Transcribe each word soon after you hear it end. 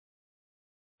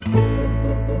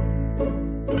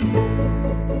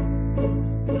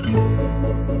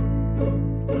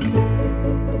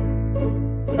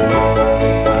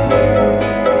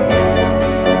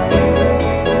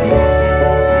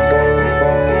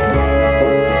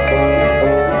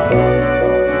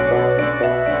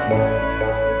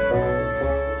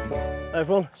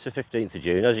on? It's the 15th of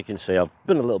June. As you can see, I've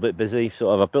been a little bit busy.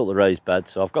 I've built the raised bed,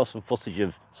 so I've got some footage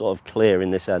of sort of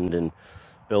clearing this end and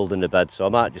building the bed. So I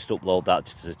might just upload that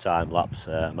just as a time lapse.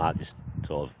 I might just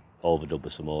sort of overdub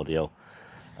with some audio,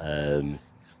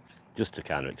 just to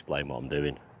kind of explain what I'm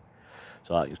doing.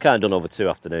 So it's kind of done over 2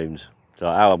 afternoons. So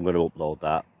how I'm going to upload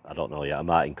that, I don't know yet. I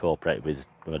might incorporate it with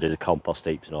when I do the compost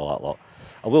heaps and all that lot.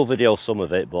 I will video some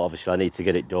of it, but obviously I need to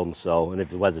get it done. So, and if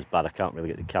the weather's bad, I can't really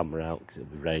get the camera out because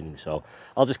it'll be raining. So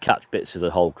I'll just catch bits of the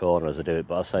whole corner as I do it.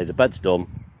 But I'll say the bed's done.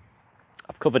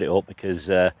 I've covered it up because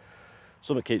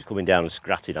something keeps coming down and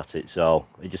scratching at it. So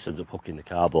it just ends up hooking the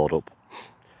cardboard up.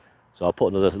 So I'll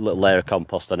put another little layer of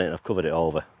compost on it and I've covered it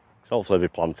over. So hopefully I'll be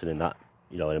planting in that,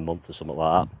 you know, in a month or something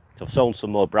like that. So I've sown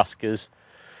some more brassicas.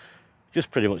 Just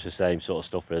pretty much the same sort of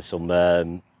stuff. There's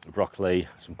some broccoli,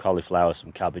 some cauliflower,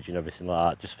 some cabbage and everything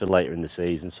like that, just for later in the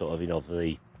season, sort of, you know,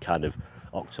 the kind of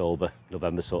October,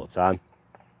 November sort of time.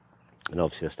 And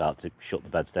obviously I start to shut the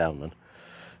beds down then,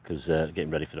 because getting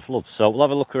ready for the floods. So we'll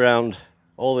have a look around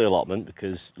all the allotment,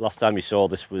 because last time you saw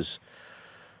this was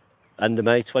end of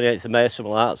May, 28th of May or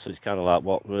something like that. So it's kind of like,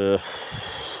 what,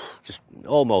 just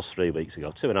almost 3 weeks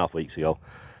ago, 2.5 weeks ago.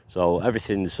 So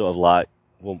everything's sort of like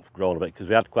grown a bit, because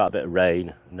we had quite a bit of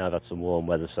rain and now I've had some warm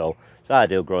weather, so it's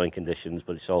ideal growing conditions,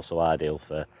 but it's also ideal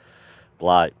for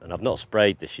blight. And I've not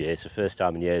sprayed this year. It's the first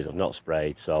time in years I've not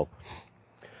sprayed, so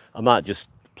I might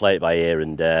just play it by ear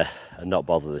and not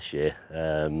bother this year,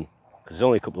 because it's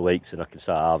only a couple of weeks and I can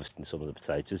start harvesting some of the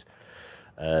potatoes,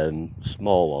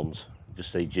 small ones,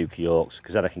 just eat Duke Yorks,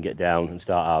 because then I can get down and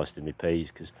start harvesting my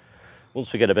peas, because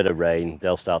once we get a bit of rain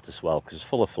they'll start to swell, because it's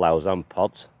full of flowers and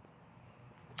pods.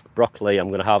 Broccoli, I'm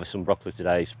going to harvest some broccoli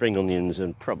today, spring onions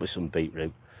and probably some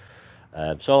beetroot.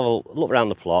 So I'll look around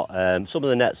the plot. Some of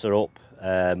the nets are up,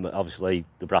 obviously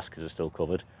the brassicas are still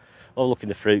covered. I'll look in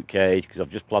the fruit cage, because I've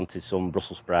just planted some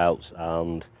Brussels sprouts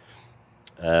and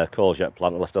courgette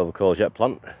plant, a leftover courgette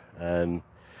plant. So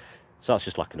that's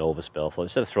just like an overspill. So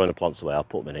instead of throwing the plants away, I'll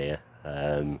put them in here.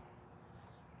 And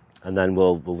then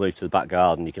we'll move to the back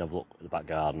garden. You can have a look at the back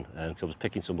garden. So I was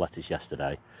picking some lettuce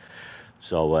yesterday.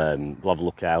 So we'll have a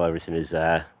look at how everything is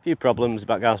there. A few problems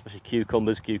back garden, especially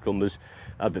cucumbers.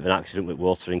 I had a bit of an accident with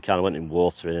watering. Kind of went in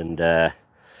watering and the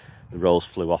rows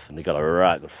flew off and they got a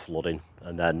right good flooding.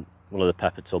 And then one of the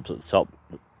pepper tubs at the top,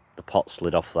 the pot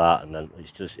slid off that, and then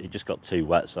it just got too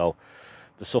wet. So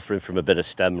they're suffering from a bit of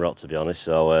stem rot, to be honest.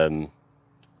 So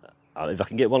if I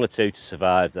can get 1 or 2 to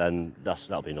survive, then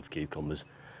that'll be enough cucumbers.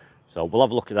 So we'll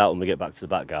have a look at that when we get back to the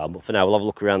back garden. But for now, we'll have a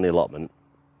look around the allotment.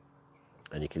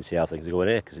 And you can see how things are going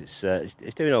here, because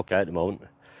it's doing okay at the moment.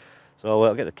 So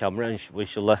I'll get the camera and we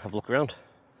shall have a look around.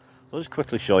 I'll just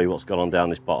quickly show you what's gone on down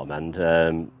this bottom end.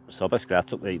 So basically I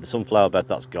took the sunflower bed,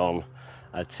 that's gone.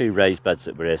 I had 2 raised beds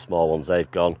that were here, small ones,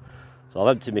 they've gone. So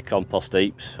I've emptied my compost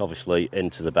heaps, obviously,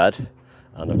 into the bed.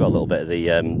 And I've got a little bit of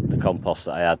the compost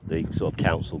that I had, the sort of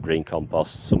council green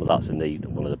compost. Some of that's in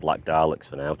one of the black Daleks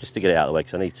for now, just to get it out of the way,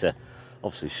 because I need to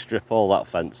obviously strip all that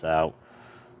fence out.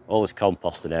 All this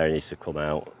composting area needs to come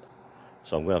out,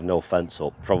 so I'm going to have no fence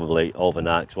up probably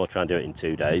overnight, because we'll try and do it in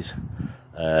 2 days.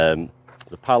 The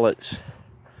pallets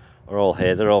are all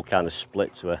here, they're all kind of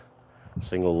split to a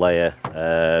single layer.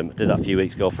 I did that a few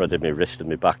weeks ago before I did my wrist and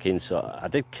my back in, so I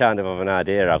did kind of have an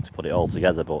idea how to put it all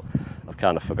together, but I've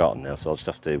kind of forgotten now, so I'll just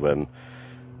have to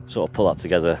sort of pull that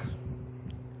together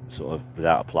sort of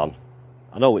without a plan.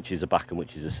 I know which is the back and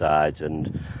which is the sides,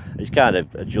 and it's kind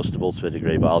of adjustable to a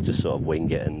degree, but I'll just sort of wing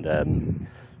it. And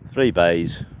 3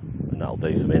 bays, and that'll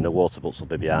do for me, and the water butts will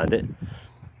be behind it.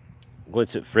 I'm going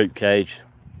to the fruit cage,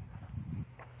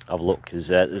 have a look, because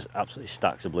there's absolutely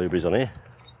stacks of blueberries on here.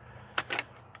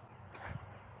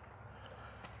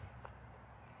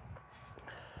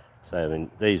 So I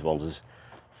mean, these ones is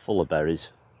full of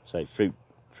berries. So fruit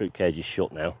cage is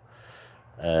shut now.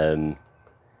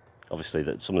 Obviously,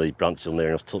 that some of these branches are near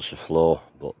enough to touch the floor,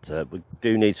 but we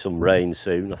do need some rain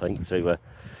soon, I think, to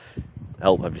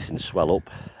help everything swell up.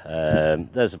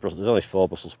 There's only 4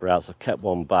 Brussels sprouts. I've kept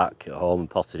one back at home and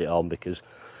potted it on, because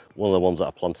one of the ones that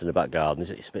I planted in the back garden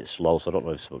it's a bit slow, so I don't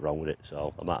know if there's something wrong with it.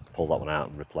 So I might pull that one out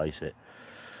and replace it.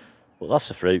 But that's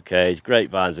the fruit cage.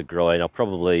 Grapevines are growing. I'll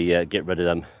probably get rid of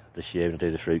them this year and do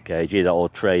the fruit cage, either or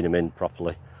train them in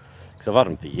properly. Because I've had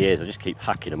them for years, I just keep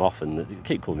hacking them off and they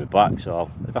keep coming back. So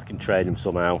if I can train them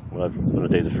somehow when I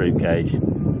do the fruit cage, you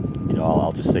know,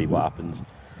 I'll just see what happens.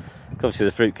 Obviously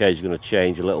the fruit cage is going to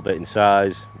change a little bit in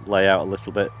size, lay out a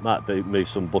little bit, might move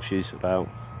some bushes about.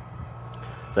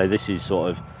 So this is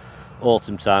sort of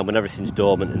autumn time when everything's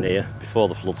dormant in here before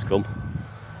the floods come.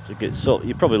 So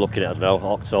you're probably looking at, I don't know,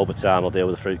 October time I'll deal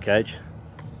with the fruit cage.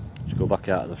 Just go back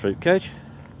out of the fruit cage.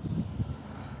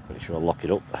 make sure I lock it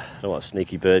up. I don't want a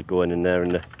sneaky bird going in there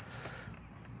and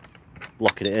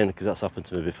locking it in, because that's happened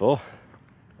to me before.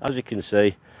 As you can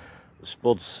see, the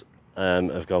spuds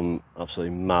have gone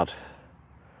absolutely mad.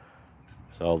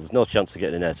 So there's no chance of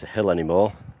getting in there to hill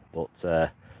anymore, but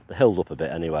they're hilled up a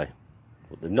bit anyway.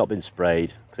 But they've not been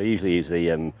sprayed, because I usually use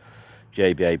the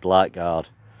JBA Blackguard,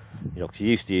 you know, because you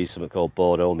used to use something called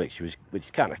Bordeaux mixture, which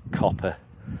is kind of copper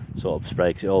sort of spray,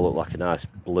 because it all looked like a nice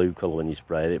blue colour when you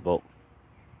sprayed it. But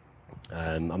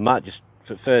I might just,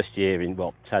 for the first year in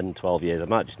what 10-12 years, I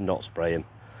might just not spray them,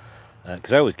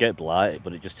 because I always get blight,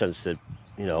 but it just tends to,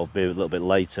 you know, be a little bit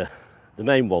later. The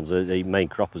main ones are the main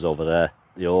croppers over there,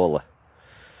 the Orla.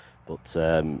 But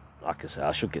like I say,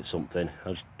 I should get something.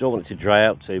 I just don't want it to dry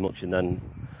out too much and then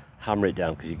hammer it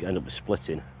down, because you end up with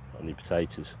splitting on your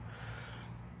potatoes.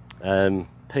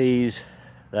 Peas,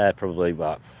 they're probably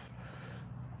about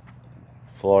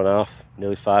 4.5,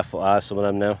 nearly 5 foot high, some of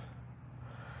them now.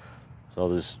 So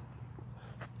there's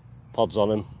pods on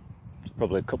them. It's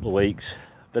probably a couple of weeks,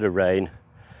 a bit of rain,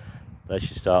 they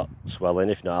should start swelling.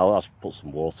 If not, I'll have to put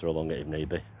some water along it if need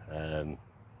be.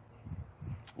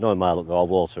 Knowing my luck, I'll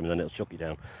water them and then it'll chuck it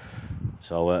down.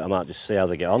 So I might just see how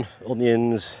they get on.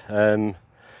 Onions, they're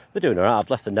doing alright. I've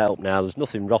left the net up now. There's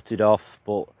nothing rotted off,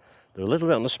 but they're a little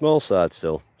bit on the small side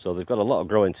still. So they've got a lot of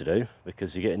growing to do,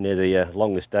 because you're getting near the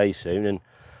longest day soon, and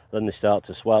then they start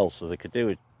to swell. So they could do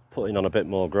with putting on a bit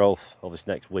more growth,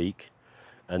 obviously next week,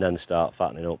 and then start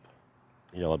fattening up,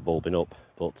 you know, bulbing up.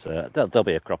 But there'll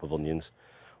be a crop of onions,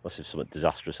 unless if something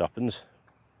disastrous happens.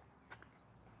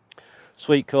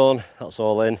 Sweet corn, that's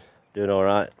all in, doing all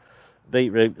right.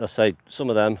 Beetroot, I say some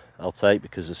of them I'll take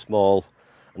because they're small,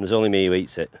 and there's only me who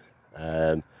eats it.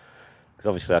 Because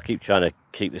obviously I keep trying to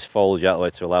keep this foliage out of the way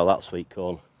to allow that sweet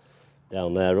corn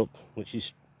down there up, which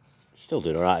is still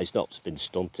doing all right. It's not been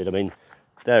stunted. I mean,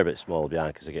 they're a bit small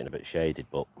behind because they're getting a bit shaded,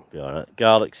 but be all right.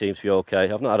 Garlic seems to be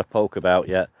okay. I've not had a poke about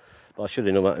yet, but I should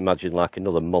imagine like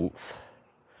another month.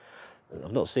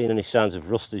 I've not seen any signs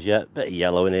of rust as yet. Bit of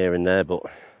yellow in here and there, but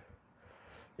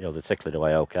you know, they're tickling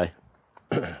away okay.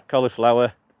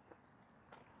 Cauliflower.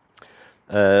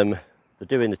 They're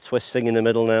doing the twist thing in the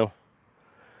middle now.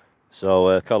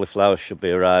 So cauliflower should be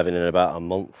arriving in about a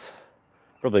month.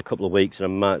 Probably a couple of weeks, and I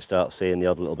might start seeing the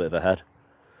odd little bit of a head.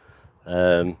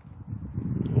 We'll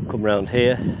come round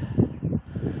here.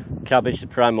 Cabbage, the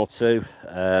Primal 2.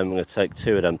 I'm going to take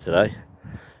 2 of them today,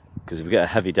 because if we get a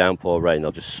heavy downpour rain,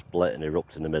 they'll just split and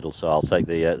erupt in the middle. So I'll take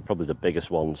the probably the biggest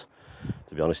ones,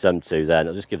 to be honest, them 2 then.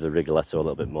 I'll just give the Rigoletto a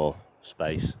little bit more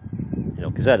space, you know,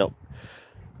 because they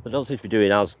don't seem to be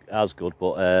doing as good,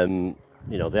 but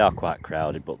you know, they are quite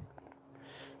crowded, but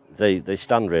they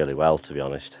stand really well, to be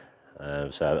honest.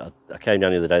 So I came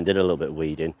down the other day and did a little bit of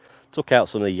weeding, took out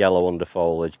some of the yellow under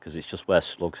foliage, because it's just where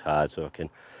slugs hide, so I can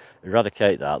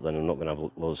eradicate that, then I'm not going to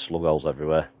have loads of slug holes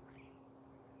everywhere.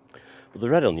 But the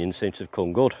red onions seem to have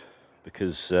come good,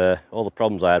 because all the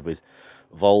problems I had with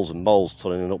voles and moles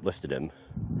tunneling and uplifting them,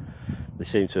 they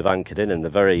seem to have anchored in, and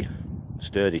they're very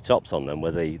sturdy tops on them,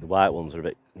 where the white ones are a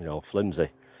bit, you know, flimsy.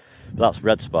 But that's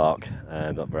red spark,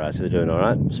 that variety. They're doing all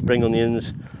right. Spring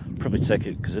onions, probably take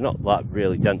it, because they're not like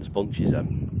really dense bunches.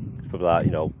 It's probably like,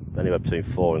 you know, anywhere between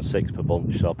 4 and 6 per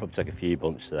bunch. So I'll probably take a few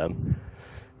bunches of them,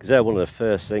 because they're one of the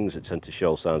first things that tend to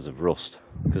show signs of rust.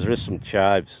 Because there is some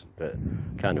chives that are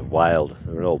kind of wild.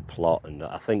 They're an old plot, and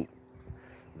I think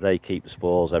they keep the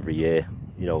spores every year,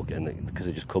 you know, because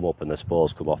they just come up and the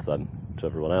spores come off them to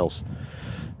everyone else,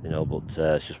 you know. But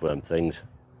it's just one of them things.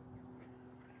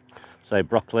 So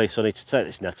broccoli, so I need to take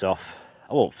this net off.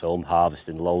 I won't film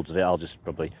harvesting loads of it, I'll just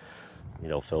probably, you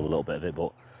know, film a little bit of it,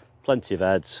 but plenty of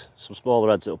heads. Some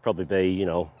smaller heads that'll probably be, you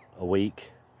know, a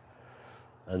week.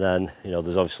 And then, you know,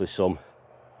 there's obviously some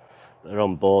that are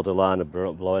on borderline of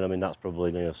blowing. I mean, that's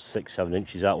probably, you know, 6-7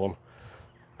 inches, that one.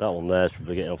 That one there is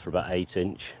probably getting on for about 8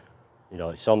 inch. You know,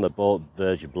 it's on the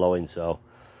verge of blowing, so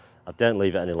I didn't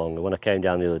leave it any longer. When I came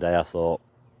down the other day, I thought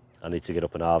I need to get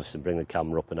up and harvest and bring the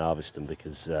camera up and harvest them,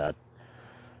 because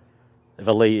if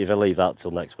I leave that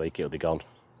till next week, it'll be gone.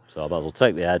 So I might as well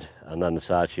take the head, and then the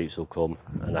side shoots will come,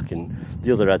 and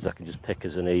the other heads I can just pick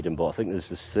as I need them. But I think there's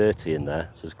 30 in there,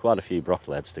 so there's quite a few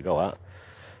broccoli heads to go at.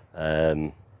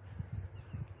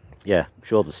 Yeah, I'm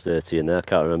sure there's 30 in there. I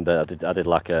can't remember. I did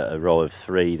like a row of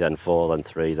 3, then 4, then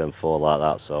 3, then 4, like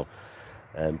that. So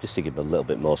just to give them a little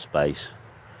bit more space.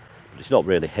 But it's not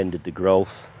really hindered the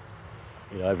growth.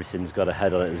 You know, everything's got a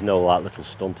head on it. There's no like little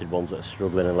stunted ones that are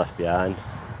struggling and left behind.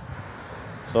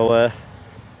 So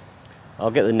I'll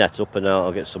get the net up, and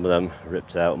I'll get some of them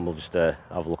ripped out, and we'll just have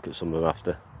a look at some of them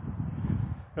after.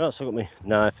 Right, so I've got my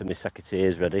knife and my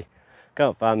secateurs ready.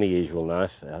 Can't find my usual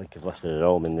knife. I think I've left it at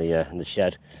home in the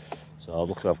shed. So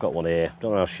luckily I've got one here.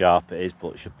 Don't know how sharp it is,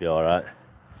 but it should be all right.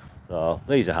 So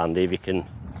these are handy if you can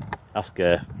ask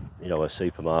a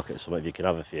supermarket or something if you can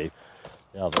have a few.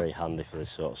 They are very handy for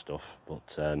this sort of stuff.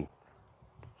 But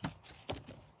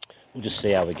we'll just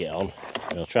see how we get on.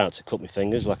 I'll try not to cut my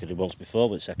fingers like I did once before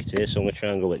with secateurs, so I'm going to try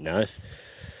and go with knife.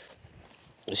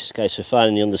 This is a case for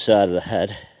finding the underside of the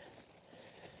head.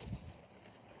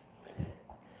 I'm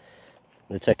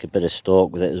going to take a bit of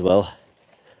stalk with it as well.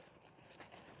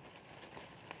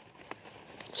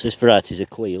 So this variety is a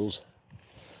Quails.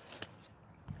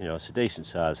 It's a decent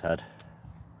sized head.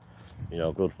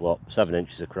 Good 7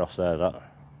 inches across there, that.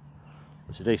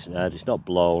 It's a decent head, it's not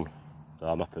blown, so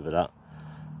I'm happy with that.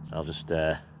 I'll just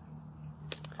take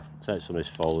some of this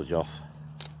foliage off.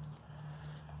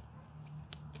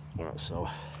 Right, so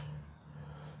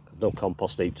I've no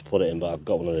compost heap to put it in, but I've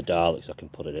got one of the Daleks I can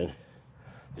put it in.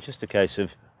 It's just a case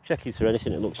of checking through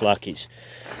anything. It looks like there's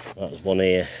one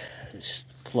here, it's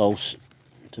close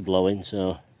to blowing,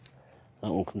 so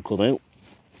that one can come out.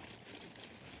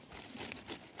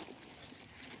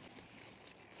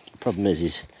 The problem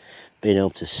is being able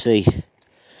to see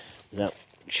without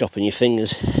chopping your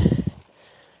fingers.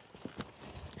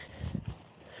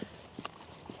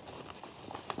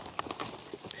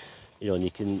 And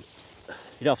you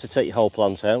don't have to take your whole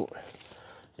plant out,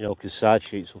 because side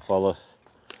shoots will follow,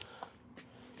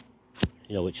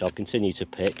 which I'll continue to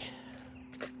pick.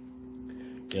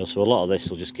 So a lot of this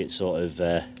will just get sort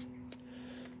of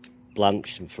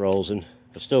blanched and frozen.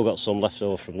 I've still got some left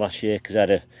over from last year because I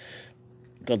had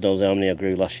God knows how many I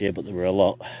grew last year, but there were a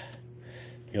lot.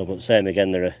 But same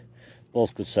again, they're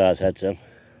both good size heads. Just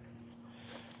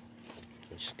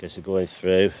in case of going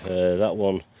through that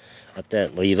one, I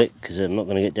don't leave it because I'm not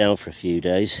going to get down for a few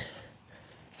days.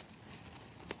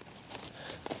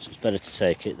 So it's better to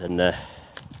take it than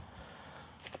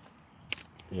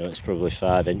it's probably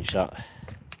 5 inch that.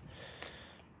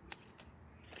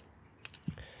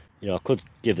 I could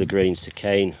give the greens to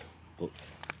Kane, but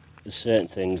there's certain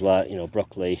things like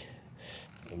broccoli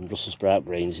and Brussels sprout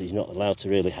greens he's not allowed to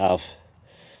really have,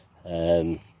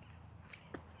 because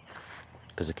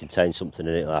they contain something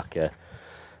in it like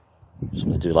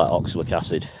something to do like oxalic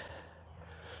acid,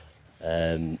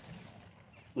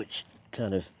 which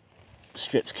kind of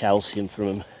strips calcium from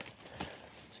them.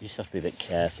 So you just have to be a bit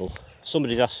careful.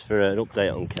 Somebody's asked for an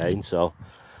update on Kane, so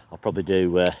I'll probably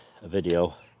do a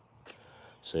video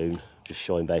soon, just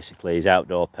showing basically his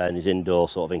outdoor pen, his indoor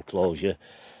sort of enclosure.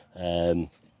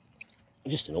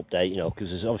 Just an update, because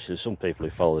there's obviously some people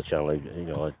who follow the channel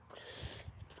who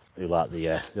like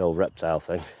the old reptile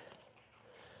thing.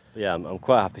 But yeah, I'm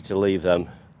quite happy to leave them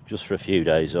just for a few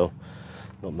days though,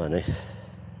 not many.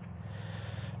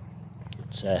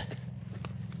 It's a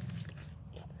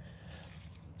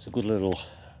good little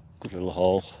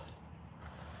haul.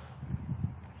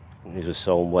 These were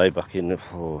sown way back in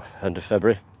end of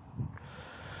February.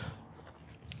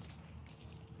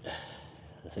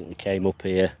 I think they came up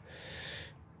here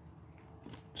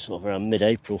sort of around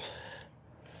mid-April.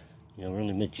 We're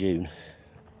only mid-June.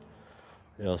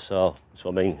 So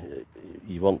I mean,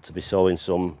 you want to be sowing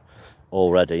some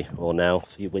already or now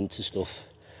for your winter stuff.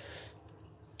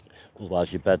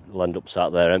 Otherwise your bed will end up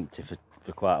sat there empty for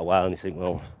quite a while, and you think,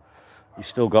 well, you've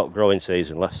still got growing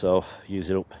season left, so use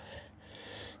it up.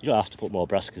 You don't have to put more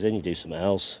brassicas in, you do something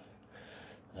else.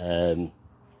 So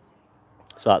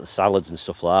like the salads and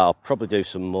stuff like that, I'll probably do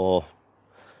some more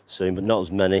soon, but not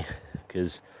as many,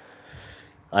 because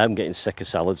I am getting sick of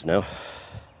salads now.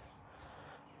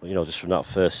 But just from that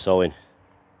first sowing.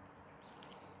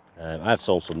 I have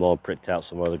sown some more and pricked out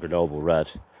some more of the Grenoble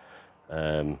Red.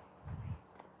 But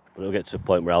it'll get to a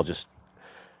point where I'll just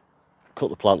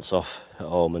cut the plants off at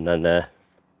home and then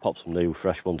pop some new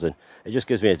fresh ones in. It just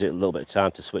gives me a little bit of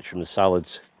time to switch from the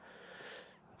salads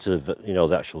to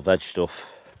the actual veg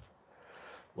stuff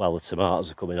while the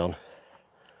tomatoes are coming on.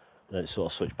 And then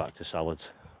sort of switch back to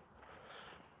salads.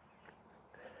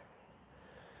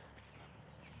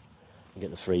 And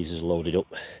get the freezers loaded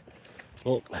up.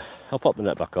 Well, I'll pop the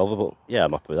net back over, but yeah,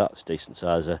 I'm happy with that. It's decent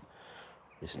size,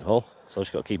 decent hole. So I've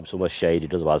just got to keep them somewhere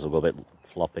shaded, otherwise they'll go a bit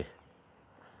floppy.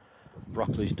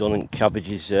 Broccoli's done and cabbage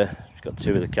is, just got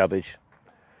 2 of the cabbage.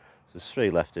 There's 3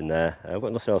 left in there. I've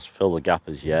got nothing else to fill the gap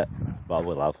as yet, but I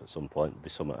will have at some point. There'll be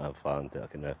something I'll find that I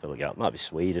can fill the gap. Might be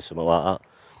swede or something like that.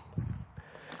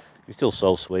 We still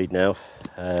sow swede now,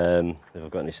 if I've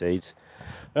got any seeds.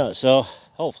 Right, so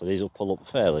hopefully these will pull up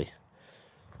fairly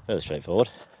straightforward.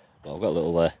 But I've got a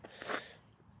little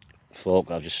fork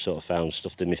that I've just sort of found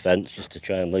stuffed in my fence just to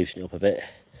try and loosen it up a bit,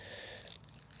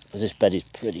 as this bed is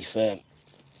pretty firm.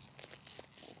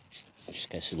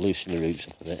 Okay, so loosen the roots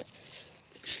up a bit.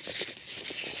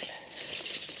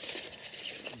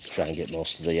 Just try and get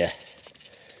most of the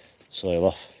soil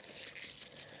off.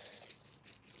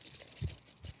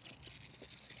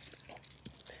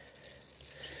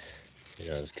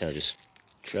 You know, kind of just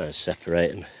try and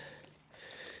separate them.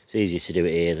 It's easier to do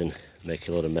it here than make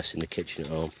a lot of mess in the kitchen at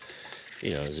home.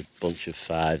 You know, there's a bunch of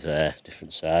 5 there,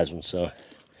 different size ones, so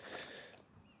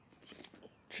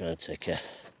try and take a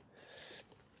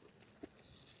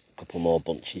couple more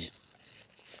bunches.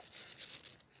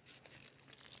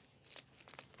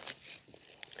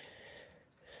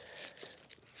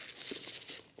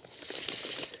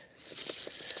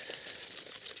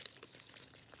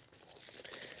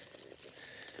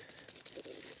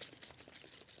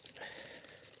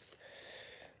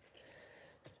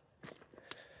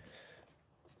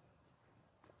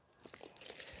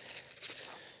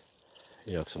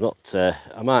 You know, because I'm not,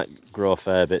 I might grow a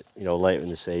fair bit, you know, later in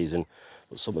the season,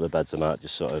 but some of the beds I might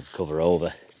just sort of cover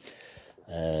over,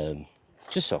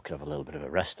 just so I can have a little bit of a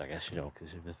rest, I guess, you know,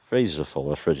 because if the freezers are full,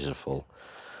 the fridges are full,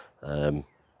 I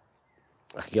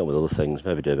can get on with other things,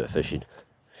 maybe do a bit of fishing,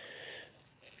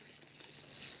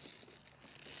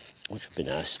 which would be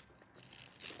nice.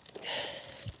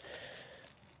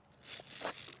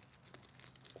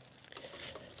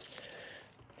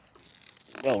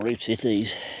 Well rooted,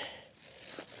 these.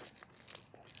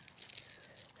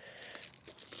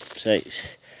 So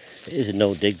it is a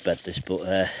no dig bed this, but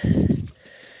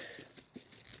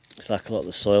it's like a lot of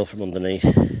the soil from underneath.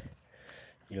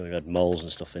 You know, you had moles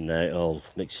and stuff in there, it all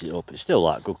mixes it up. It's still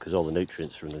like good because all the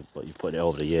nutrients from what you put it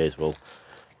over the years will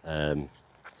be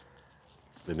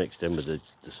mixed in with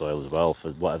the soil as well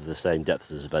for whatever the same depth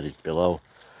as the bed is below.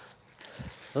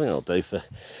 I think that'll do for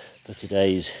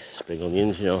today's spring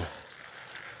onions, you know.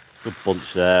 Good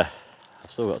bunch there. I've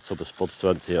still got a tub of spuds to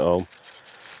empty at home.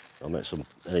 I'll make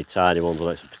any tiny ones, I'll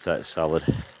make some potato salad.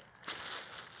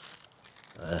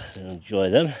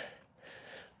 Enjoy them.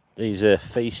 These are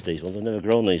feast, these ones. I've never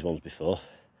grown these ones before.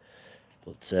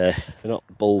 But they're not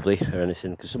bulby or anything,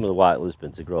 because some of the white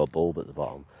Lisbons grow a bulb at the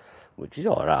bottom, which is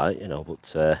alright, you know,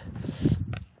 but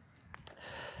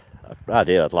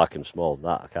ideally I'd like them smaller than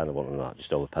that. I kind of want them like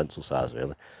just over pencil size,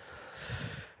 really.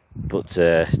 But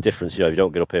it's different, you know, if you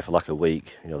don't get up here for like a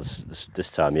week, you know,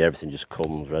 this time of year everything just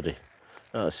comes ready.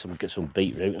 Let's get some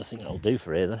beetroot, I think that'll do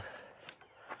for here then.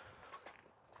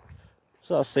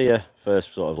 So that's the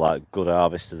first sort of like good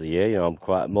harvest of the year. You know, I'm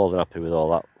quite more than happy with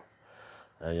all that.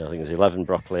 You know, I think there's 11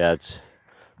 broccoli heads,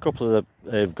 a couple of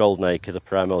the golden acre, the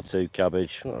Primo 2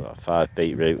 cabbage, 5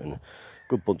 beetroot, and a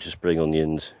good bunch of spring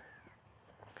onions.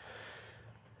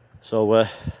 So going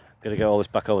to get all this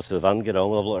back over to the van, get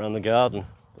home, and have a look around the garden.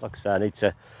 Like I said, I need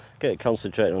to get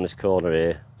concentrating on this corner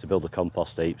here to build the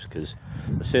compost heaps, because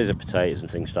as soon as the potatoes and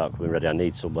things start coming ready, I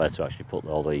need somewhere to actually put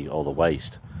all the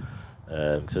waste.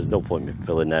 Because there's no point in me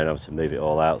filling there and having to move it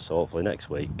all out. So hopefully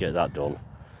next week get that done,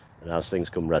 and as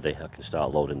things come ready, I can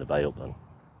start loading the bay up then.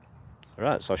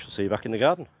 Alright, so I shall see you back in the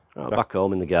garden. Right, back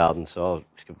home in the garden, so I'll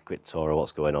just give a quick tour of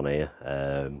what's going on here.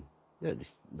 Yeah,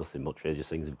 just nothing much really,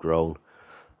 just things have grown.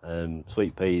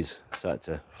 Sweet peas started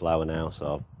to flower now,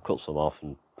 so I've cut some off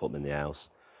and put them in the house.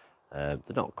 They're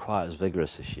not quite as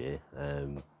vigorous this year,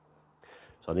 so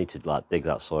I need to like dig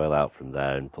that soil out from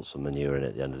there and put some manure in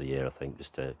at the end of the year, I think,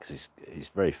 just to, because it's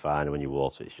very fine, and when you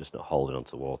water it, it's just not holding on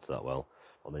to water that well.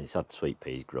 I mean, it's had sweet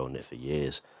peas growing it for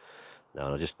years now,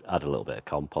 and I just add a little bit of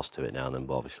compost to it now and then,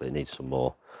 but obviously it needs something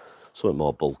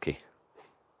more bulky.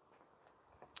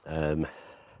 So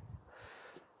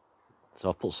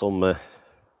I've put some the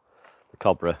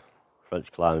cobra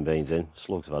French climbing beans in.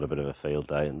 Slugs have had a bit of a field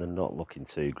day and they're not looking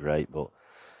too great, but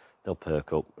they'll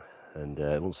perk up, and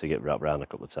once they get wrapped around a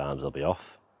couple of times they'll be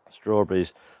off.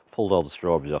 Strawberries, pulled all the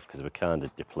strawberries off because they were kind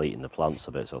of depleting the plants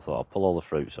a bit, so I thought I'll pull all the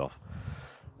fruits off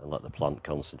and let the plant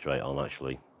concentrate on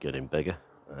actually getting bigger.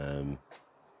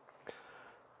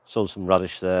 Some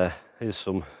radish there. Here's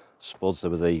some spuds.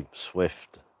 There were the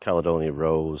Swift, Caledonia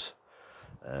Rose,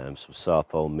 some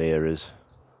Sarpo Miras.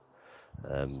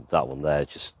 That one there,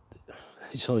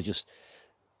 it's only just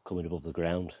coming above the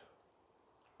ground.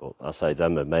 But I say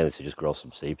them are mainly to just grow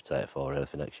some seed potato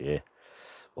for next year.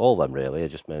 All them really are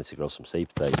just mainly to grow some seed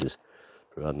potatoes,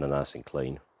 providing they're nice and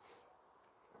clean.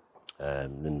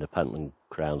 And then the Pentland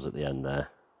crowns at the end there.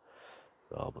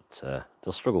 Oh, but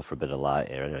they'll struggle for a bit of light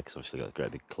here anyway, because obviously they've got a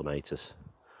great big clematis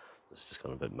that's just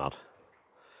gone a bit mad.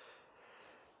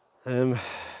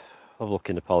 I'll look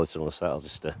in the polytunnel a sec. I'll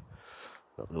just got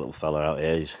the little fella out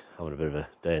here, he's having a bit of a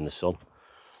day in the sun.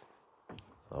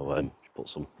 I'll put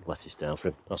some lettuce down for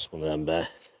him. That's one of them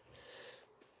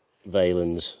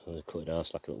Valens. I cut it out,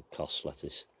 it's like a little cos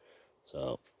lettuce.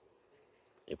 So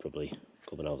He'll probably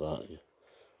come and have that.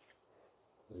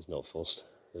 He's not fussed.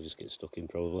 He'll just get stuck in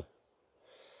probably.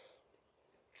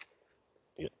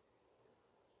 Yep.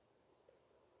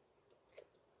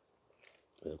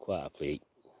 He'll quite happily eat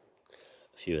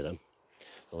a few of them.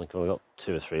 I think I've only got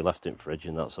 2 or 3 left in the fridge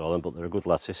and that's all them, but they're a good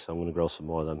lettuce, so I'm going to grow some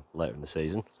more of them later in the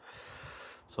season.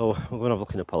 So we're going to have a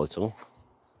look in the polytunnel.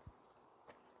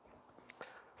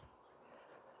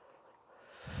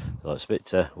 So it's a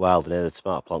bit wild in here. The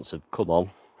tomato plants have come on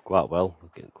quite well,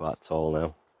 they're getting quite tall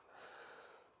now.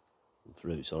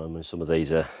 Roots on them, and some of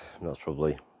these are, that's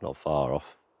probably not far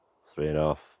off,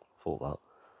 3.5 foot that.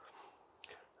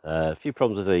 A few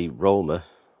problems with the Roma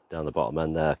down the bottom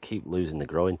end there. I keep losing the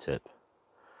growing tip,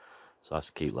 so I have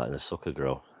to keep letting the sucker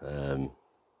grow.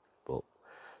 But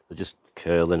they're just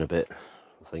curling a bit,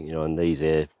 I think, you know, and these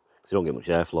here, because they don't get much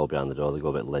airflow behind the door, they go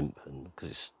a bit limp, and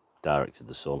because it's directed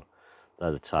the sun.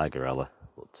 They're the Tigerella,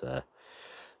 but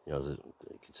you know, as you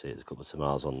can see, there's a couple of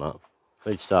tomatoes on that. I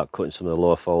need to start cutting some of the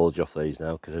lower foliage off these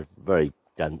now because they're very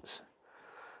dense.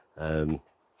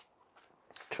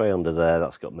 Tray under there,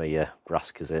 that's got my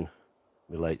brassicas in,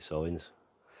 my late sowings.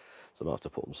 So I might have to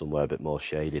put them somewhere a bit more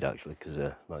shaded actually, because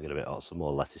it might get a bit hot. Some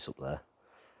more lettuce up there.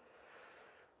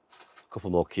 A couple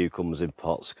more cucumbers in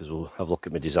pots, because we'll have a look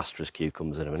at my disastrous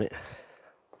cucumbers in a minute.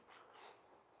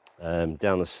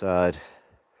 Down the side,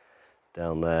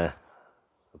 down there,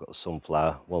 I've got a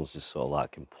sunflower. One's just sort of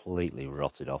like completely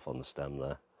rotted off on the stem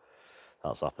there.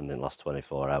 That's happened in the last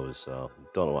 24 hours, so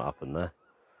don't know what happened there.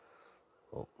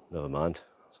 But never mind,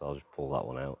 so I'll just pull that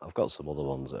one out. I've got some other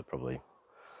ones that are probably,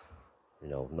 you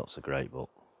know, not so great, but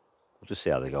we'll just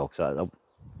see how they go. Because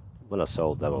when I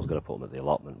sold them, I was going to put them at the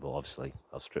allotment, but obviously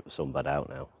I've stripped the sunbed out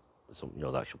now. You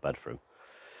know, the actual bed for them.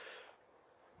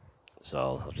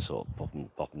 So I'll just sort of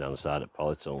pop them down the side at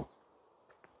polytunnel.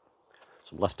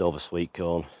 Some leftover sweet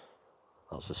corn,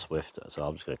 that's a Swift, so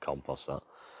I'm just going to compost that.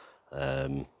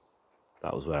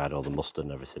 That was where I had all the mustard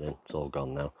and everything in, it's all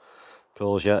gone now.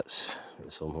 Courgettes,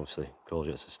 some obviously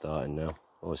courgettes are starting now,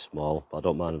 always small, but I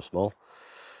don't mind them small.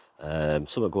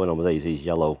 Something going on with these are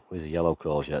yellow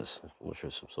courgettes. I'm not sure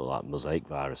it's some sort of like mosaic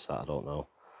virus, that I don't know,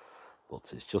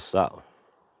 but it's just that.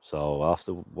 So I'll have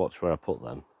to watch where I put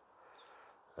them.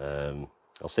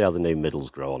 I'll see how the new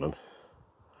middles grow on them.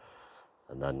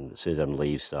 And then as soon as them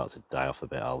leaves start to die off a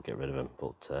bit, I'll get rid of them.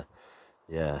 But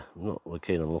yeah, I'm not really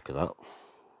keen on the look of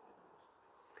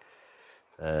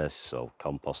that. So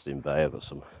composting bay, I've got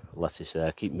some lettuce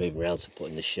there. Keep moving around to put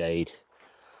in the shade.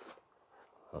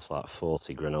 That's like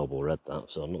 40 Grenoble red,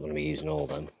 that, so I'm not going to be using all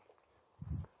them.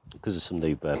 Because there's some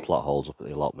new plot holes up at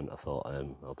the allotment, I thought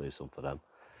I'll do some for them.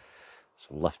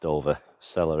 Some leftover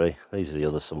celery. These are the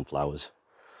other sunflowers.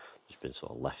 Just been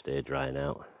sort of left here drying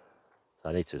out. So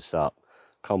I need to start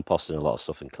composting a lot of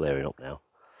stuff and clearing up now,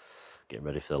 getting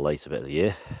ready for the later bit of the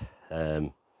year.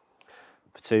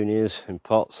 Petunias in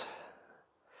pots.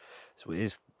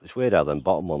 It's weird how them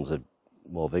bottom ones are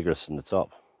more vigorous than the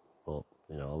top, but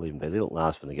you know, I'll leave them be. They look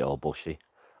nice when they get all bushy.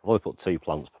 I've only put 2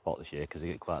 plants per pot this year because they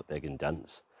get quite big and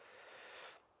dense.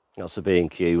 That's the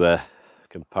B&Q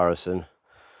comparison.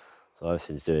 So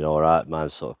everything's doing all right.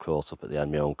 Mine's sort of caught up at the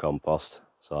end of my own compost,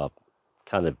 so I'm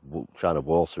kind of trying to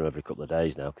water them every couple of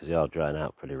days now because they are drying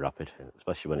out pretty rapid,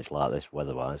 especially when it's like this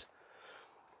weather-wise.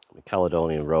 The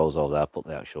Caledonian rose over there, I put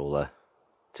the actual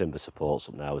timber supports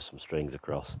up now with some strings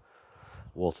across.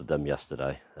 Watered them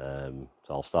yesterday, so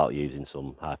I'll start using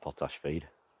some high potash feed.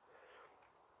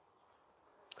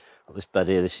 Well, this bed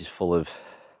here, this is full of,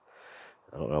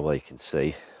 I don't know where you can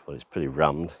see, but it's pretty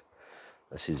rammed.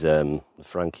 This is the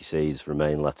Frankie Seeds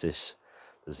romaine lettuce.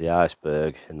 There's the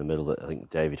iceberg in the middle that I think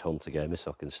David Hunter gave me,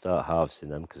 so I can start harvesting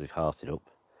them because they've hearted up.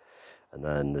 And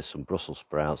then there's some Brussels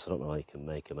sprouts. I don't know how you can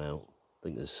make them out. I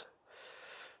think there's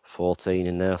 14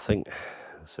 in there, I think.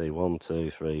 Let's see, 1, 2,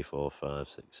 3, 4, 5,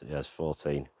 6, yeah, there's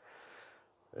 14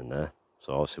 in there.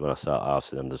 So obviously when I start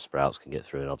harvesting them, the sprouts can get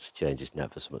through and I'll just change this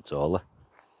net for something taller.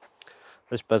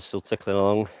 This bed's still tickling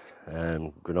along.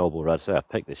 Grenoble red, I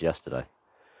picked this yesterday.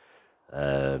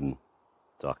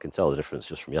 So I can tell the difference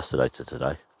just from yesterday to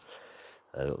today.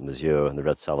 The mazure and the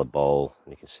red salad bowl,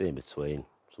 and you can see in between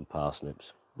some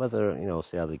parsnips. Whether, you know,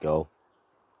 see how they go.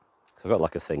 I've got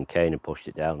like a thin cane and pushed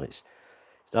it down. It's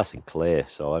nice and clear,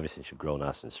 so everything should grow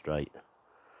nice and straight.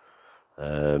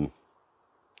 Have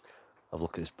a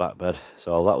look at this back bed.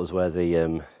 So that was where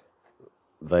the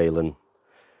Valen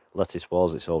lettuce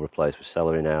was. It's all replaced with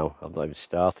celery now. I've not even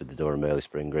started the Durham early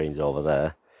spring greens over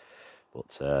there, but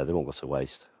they won't go to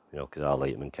waste, you know, because I'll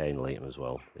eat them and Kane will eat them as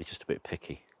well. He's just a bit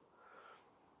picky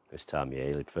this time of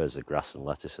year. He prefers the grass and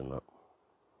lettuce and that.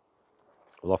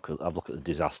 I've looked at the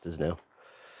disasters now.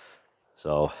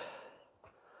 So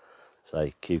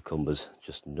Say cucumbers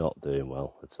just not doing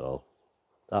well at all.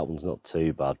 That one's not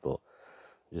too bad, but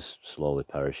just slowly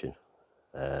perishing.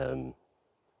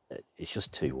 It's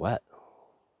just too wet,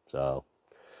 so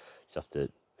just have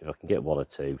to, if I can get one or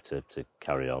two to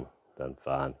carry on, then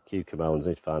fine. Cucamelons,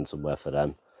 need to find somewhere for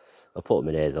them. I'll put them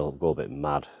in here, they'll go a bit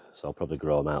mad, so I'll probably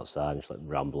grow them outside and just let them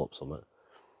ramble up something.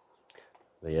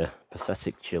 But yeah,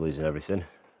 pathetic chilies and everything.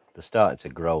 They're starting to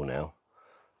grow now,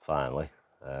 finally.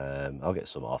 I'll get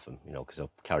some off them, you know, because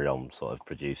I'll carry on sort of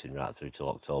producing right through till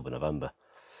October, November.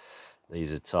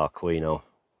 These are Tarquino.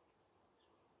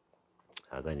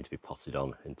 They need to be potted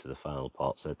on into the final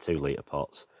pots. They're 2 litre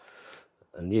pots.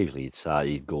 And usually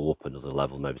you'd go up another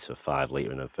level, maybe to a 5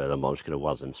 litre, and then further. I'm just going to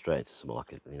waz them straight into something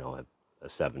like a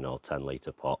 7 or 10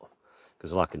 litre pot,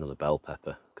 because I like another bell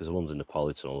pepper. Because the ones in the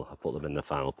polytunnel, I put them in the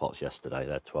final pots yesterday.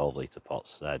 They're 12 litre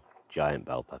pots. They're giant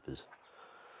bell peppers.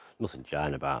 Nothing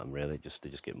giant about them really. They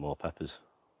just get more peppers.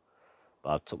 But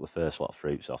I took the first lot of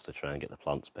fruits off to try and get the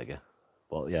plants bigger.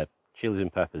 But yeah, chilies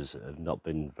and peppers have not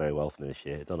been very well for me this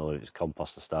year. I don't know if it's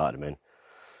compost I started them in,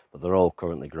 but they're all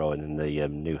currently growing in the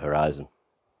New Horizon.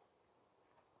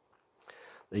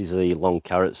 These are the long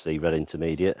carrots, the red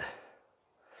intermediate.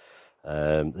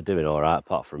 They're doing alright,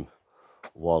 apart from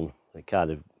one. It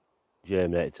kind of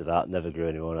germinated to that, never grew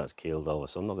anymore, and that's keeled over,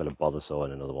 so I'm not going to bother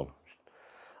sowing another one.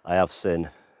 I have seen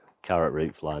carrot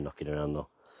root fly knocking around though,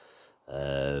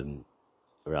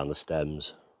 around the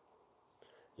stems,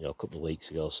 you know, a couple of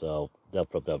weeks ago, so they'll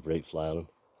probably have root fly on them.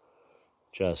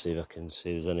 Try to see if I can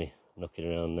see if there's any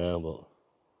knocking around now, but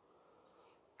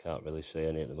can't really see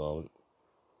any at the moment.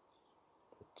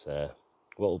 But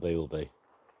what will be will be.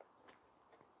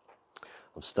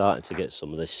 I'm starting to get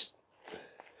some of this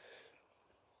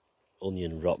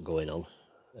onion rot going on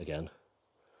again.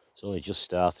 It's only just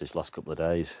started this last couple of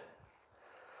days,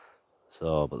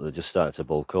 so but they're just starting to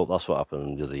bulk up. That's what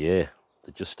happened the other year.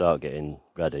 They just start getting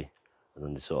ready and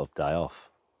then they sort of die off.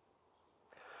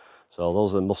 So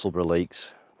those are the Musselburgh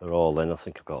leeks. They're all in. I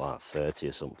think I've got like 30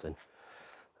 or something.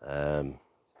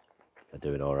 They're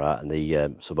doing all right. And the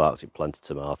subarctic planted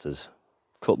tomatoes.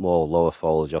 Cut more lower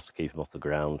foliage off to keep them off the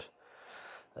ground.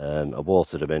 I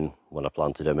watered them in when I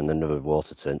planted them, and then never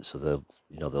watered since. So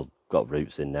they've got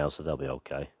roots in now, so they'll be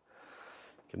okay.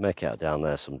 You can make out down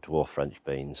there some dwarf French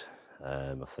beans.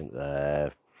 I think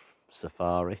they're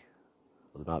Safari.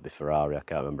 Well, they might be Ferrari. I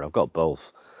can't remember. I've got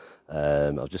both.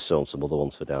 I've just sown some other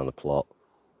ones for down the plot.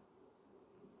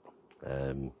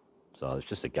 So it's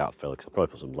just a gap fill, because I'll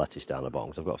probably put some lettuce down the bottom,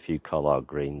 because I've got a few collard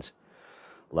greens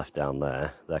left down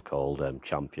there. They're called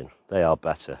Champion. They are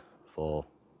better for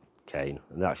cane,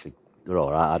 and they're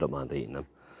all right. I don't mind eating them.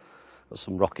 Got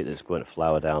some rocket that's going to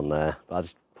flower down there, but I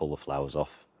just pull the flowers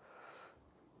off,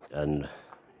 and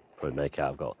probably make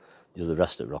out I've got the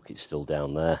rest of the rocket still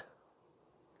down there.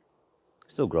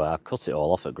 Still growing. I cut it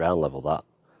all off at ground level, that,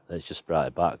 and it's just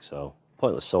sprouted back. So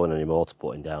pointless sowing any more to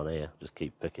putting down here. Just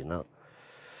keep picking that.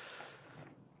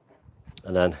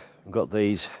 And then I've got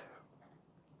these.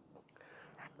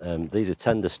 These are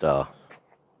Tender Star.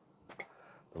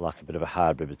 They're like a bit of a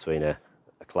hybrid between a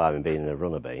climbing bean and a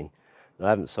runner bean. And I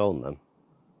haven't sown them.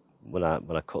 When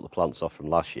I cut the plants off from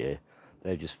last year,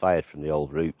 they've just fired from the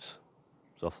old roots.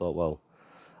 So I thought, well,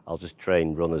 I'll just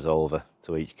train runners over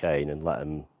to each cane and let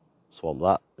them swamp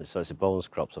that. So it's a bonus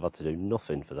crop, so I've had to do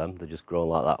nothing for them. They're just grown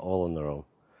like that all on their own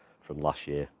from last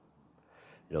year.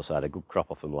 You know, so I had a good crop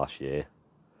off them last year,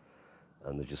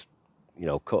 and they just, you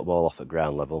know, cut them all off at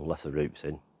ground level, left the roots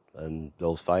in, and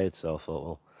those fired. So I thought,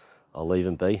 well, I'll leave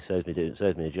them be. Saves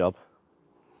me a job.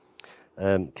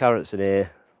 Carrots in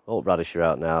here. All radish are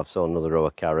out now. I've sown another row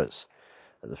of carrots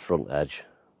at the front edge,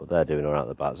 but they're doing all right at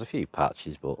the back. There's a few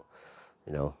patches, but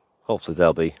you know, hopefully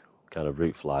they'll be kind of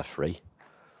root fly free.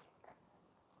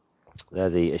 They're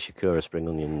the Ishikura spring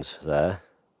onions there,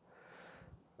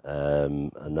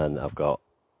 and then I've got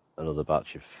another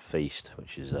batch of Feast,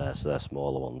 which is there, so they're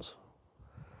smaller ones.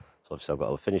 So obviously I've got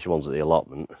to finish the ones at the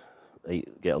allotment,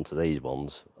 get onto these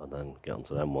ones, and then get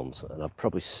onto them ones, and I'll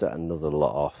probably set another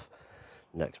lot off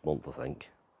next month, I think.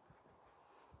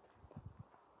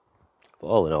 But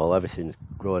all in all, everything's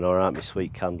growing alright. My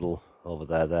sweet candle over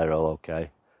there, they're all okay.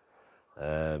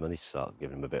 I need to start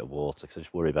giving them a bit of water, because I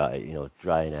just worry about it, you know,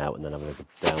 drying out and then having a good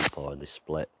downpour and they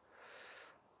split.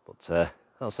 But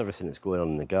that's everything that's going on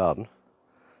in the garden.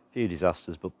 A few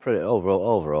disasters, but pretty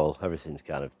overall everything's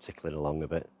kind of tickling along a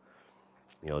bit,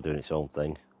 you know, doing its own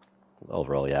thing.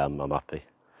 Overall, yeah, I'm happy.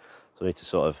 So I need to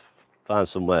sort of find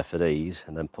somewhere for these,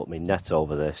 and then put my net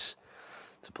over this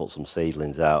to put some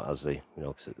seedlings out as they, you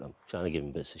know, cause I'm trying to give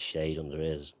them bits of shade under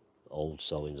here. There's old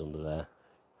sowings under there,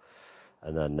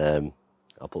 and then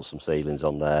I'll put some seedlings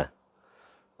on there,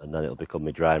 and then it'll become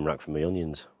my drying rack for my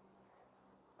onions.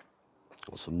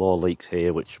 Got some more leeks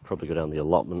here, which probably go down the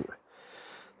allotment.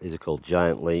 These are called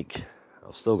giant leek.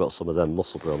 I've still got some of them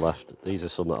Musselburgh left. These are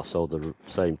some that I sold at the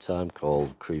same time,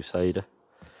 called Crusader.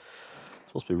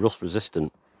 Supposed to be rust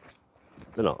resistant.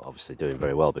 They're not obviously doing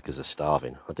very well because they're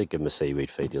starving. I did give them a seaweed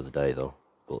feed the other day though,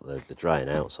 but they're drying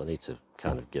out, so I need to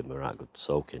kind of give them a right good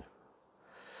soaking.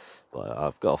 But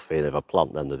I've got a feeling if I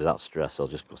plant them, they'll be that stressed, I'll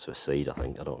just go to a seed, I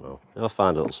think. I don't know. If I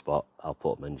find a little spot, I'll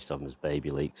put them in, just have them as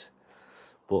baby leeks.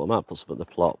 But I might put some at the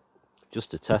plot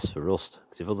just to test for rust,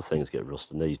 because if other things get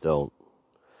rust and these don't,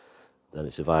 then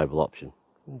it's a viable option.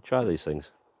 Try these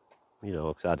things, you know,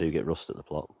 because I do get rust at the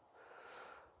plot.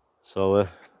 So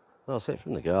that's it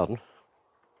from the garden.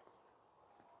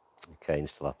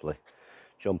 Kane's still happily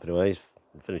jumping away. He's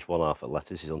finished one half of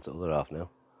lettuce, he's on to the other half now.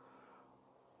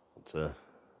 But,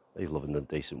 he's loving the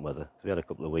decent weather. We had a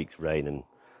couple of weeks rain and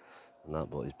that,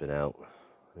 but he's been out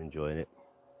enjoying it.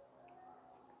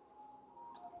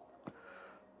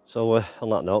 So on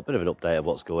that note, a bit of an update of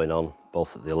what's going on,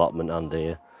 both at the allotment and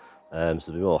here. So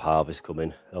there'll be more harvest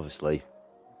coming. Obviously,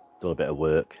 done a bit of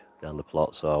work down the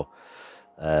plot, so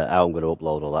how I'm going to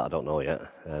upload all that, I don't know yet,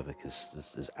 because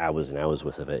there's hours and hours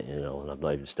worth of it, you know, and I've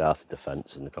not even started the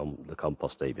fence and the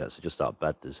compost heap yet. So just out of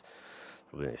bed, there's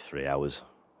probably 3 hours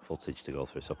footage to go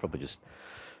through, so I'll probably just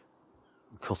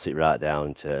cut it right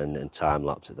down and time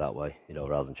lapse it that way, you know,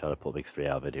 rather than trying to put a big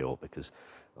 3-hour video up, because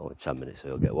only 10 minutes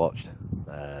it'll get watched.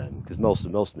 Because most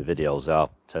of my videos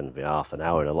tend to be half an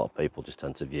hour, and a lot of people just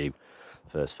tend to view the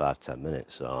first 5-10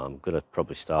 minutes. So I'm going to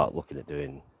probably start looking at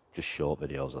doing just short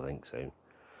videos, I think, soon.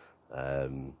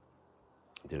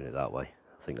 Doing it that way,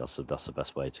 I think that's the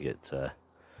best way to get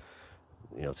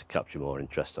you know, to capture more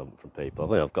interest from people.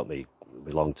 I mean, I've got my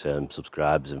long-term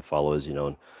subscribers and followers, you know,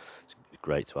 and it's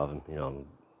great to have them. You know, I'm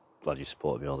glad you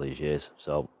supported me all these years.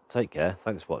 So take care,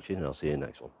 thanks for watching, and I'll see you in the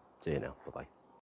next one. See you now, bye bye.